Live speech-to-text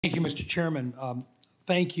Thank you, Mr. Chairman.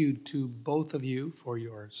 Thank you to both of you for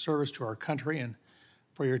your service to our country and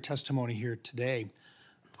for your testimony here today.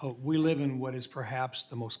 We live in what is perhaps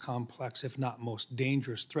the most complex, if not most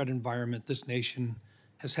dangerous, threat environment this nation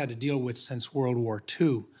has had to deal with since World War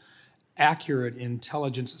II. Accurate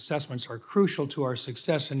intelligence assessments are crucial to our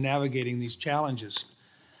success in navigating these challenges.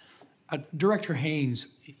 Director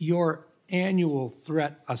Haines, your annual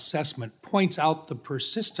threat assessment points out the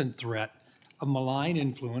persistent threat of malign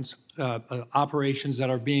influence operations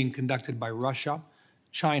that are being conducted by Russia,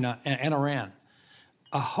 China, and Iran.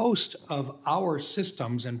 A host of our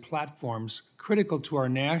systems and platforms critical to our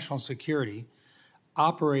national security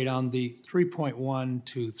operate on the 3.1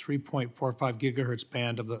 to 3.45 gigahertz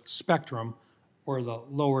band of the spectrum, or the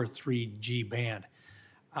lower 3G band.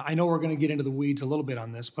 I know we're going to get into the weeds a little bit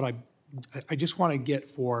on this, but I just want to get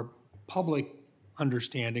for public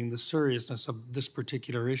understanding the seriousness of this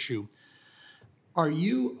particular issue. Are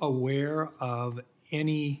you aware of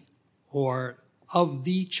any or of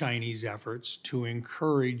the Chinese efforts to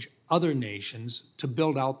encourage other nations to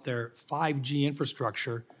build out their 5G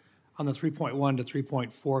infrastructure on the 3.1 to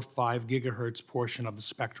 3.45 gigahertz portion of the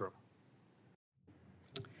spectrum?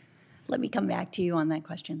 Let me come back to you on that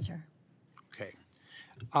question, sir. Okay.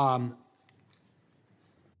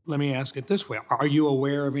 Let me ask it this way. Are you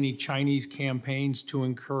aware of any Chinese campaigns to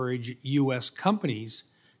encourage U.S. companies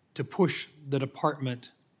to push the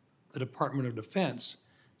Department of Defense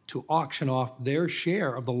to auction off their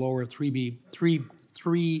share of the lower three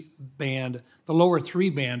band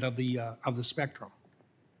of the spectrum?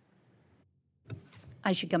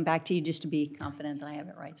 I should come back to you just to be confident that I have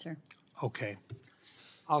it right, sir. Okay.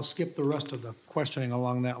 I'll skip the rest of the questioning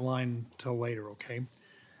along that line until later, okay?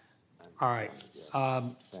 All right.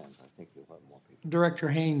 Director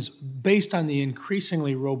Haines, based on the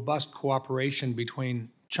increasingly robust cooperation between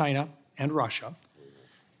China and Russia,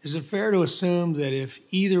 is it fair to assume that if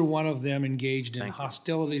either one of them engaged in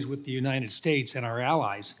hostilities with the United States and our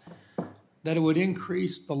allies, that it would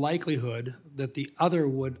increase the likelihood that the other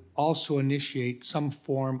would also initiate some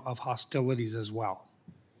form of hostilities as well?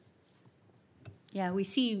 Yeah, we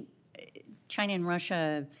see China and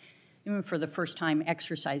Russia, even for the first time,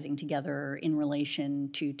 exercising together in relation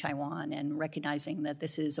to Taiwan and recognizing that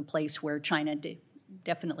this is a place where China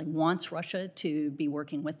definitely wants Russia to be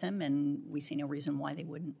working with them, and we see no reason why they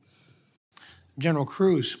wouldn't. General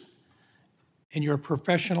Cruz, in your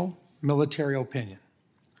professional military opinion,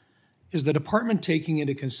 is the department taking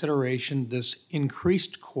into consideration this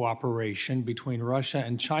increased cooperation between Russia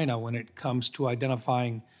and China when it comes to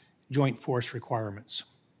identifying joint force requirements?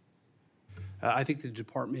 I think the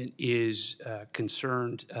department is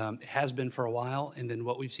concerned, has been for a while, and then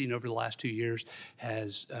what we've seen over the last 2 years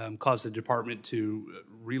has caused the department to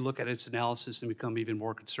relook at its analysis and become even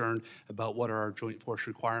more concerned about what are our joint force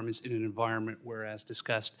requirements in an environment where, as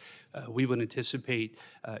discussed, we would anticipate,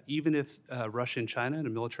 even if Russia and China and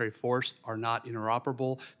a military force are not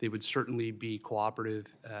interoperable, they would certainly be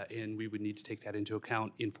cooperative, and we would need to take that into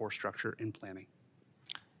account in force structure and planning.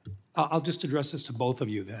 I'll just address this to both of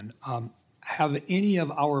you then. Have any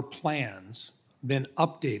of our plans been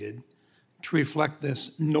updated to reflect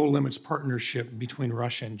this no limits partnership between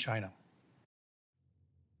Russia and China?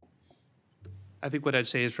 I think what I'd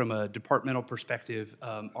say is, from a departmental perspective,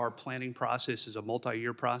 our planning process is a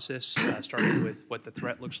multi-year process, starting with what the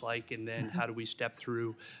threat looks like, and then how do we step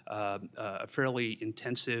through a fairly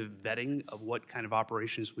intensive vetting of what kind of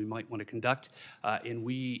operations we might want to conduct. And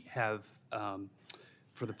we have,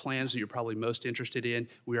 for the plans that you're probably most interested in,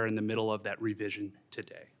 we are in the middle of that revision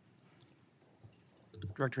today.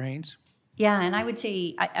 Director Haines? Yeah, and I would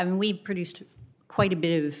say, I mean, we produced quite a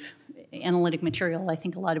bit of analytic material, I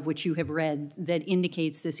think a lot of which you have read, that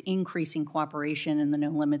indicates this increasing cooperation in the No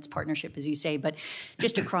Limits partnership, as you say, but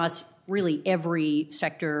just across really every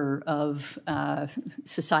sector of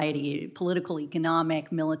society, political,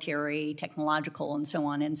 economic, military, technological, and so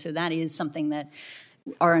on. And so that is something that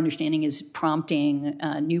our understanding is prompting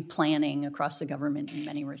new planning across the government in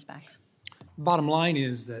many respects. Bottom line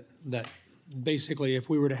is that basically, if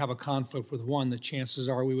we were to have a conflict with one, the chances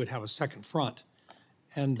are we would have a second front,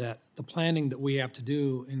 and that the planning that we have to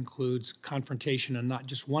do includes confrontation on not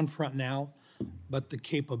just one front now, but the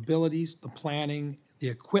capabilities, the planning, the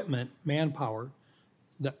equipment, manpower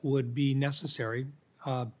that would be necessary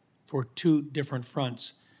for two different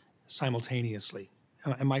fronts simultaneously.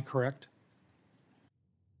 Am I correct?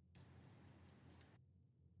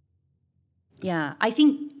 Yeah, I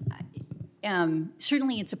think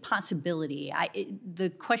certainly it's a possibility.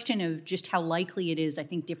 The question of just how likely it is, I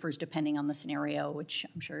think, differs depending on the scenario, which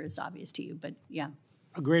I'm sure is obvious to you, but yeah.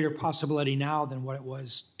 A greater possibility now than what it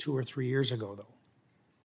was 2 or 3 years ago, though.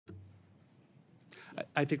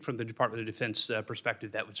 I think from the Department of Defense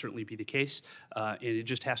perspective, that would certainly be the case. And it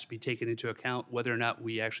just has to be taken into account whether or not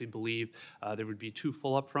we actually believe there would be 2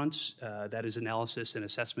 full upfronts. That is analysis and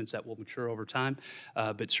assessments that will mature over time.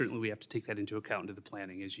 But certainly we have to take that into account into the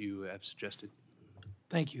planning, as you have suggested.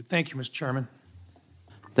 Thank you. Thank you, Mr. Chairman.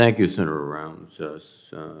 Thank you, Senator Rounds.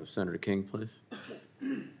 Senator King, please.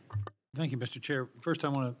 Thank you, Mr. Chair. First, I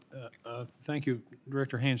want to thank you,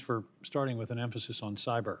 Director Haines, for starting with an emphasis on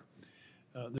cyber.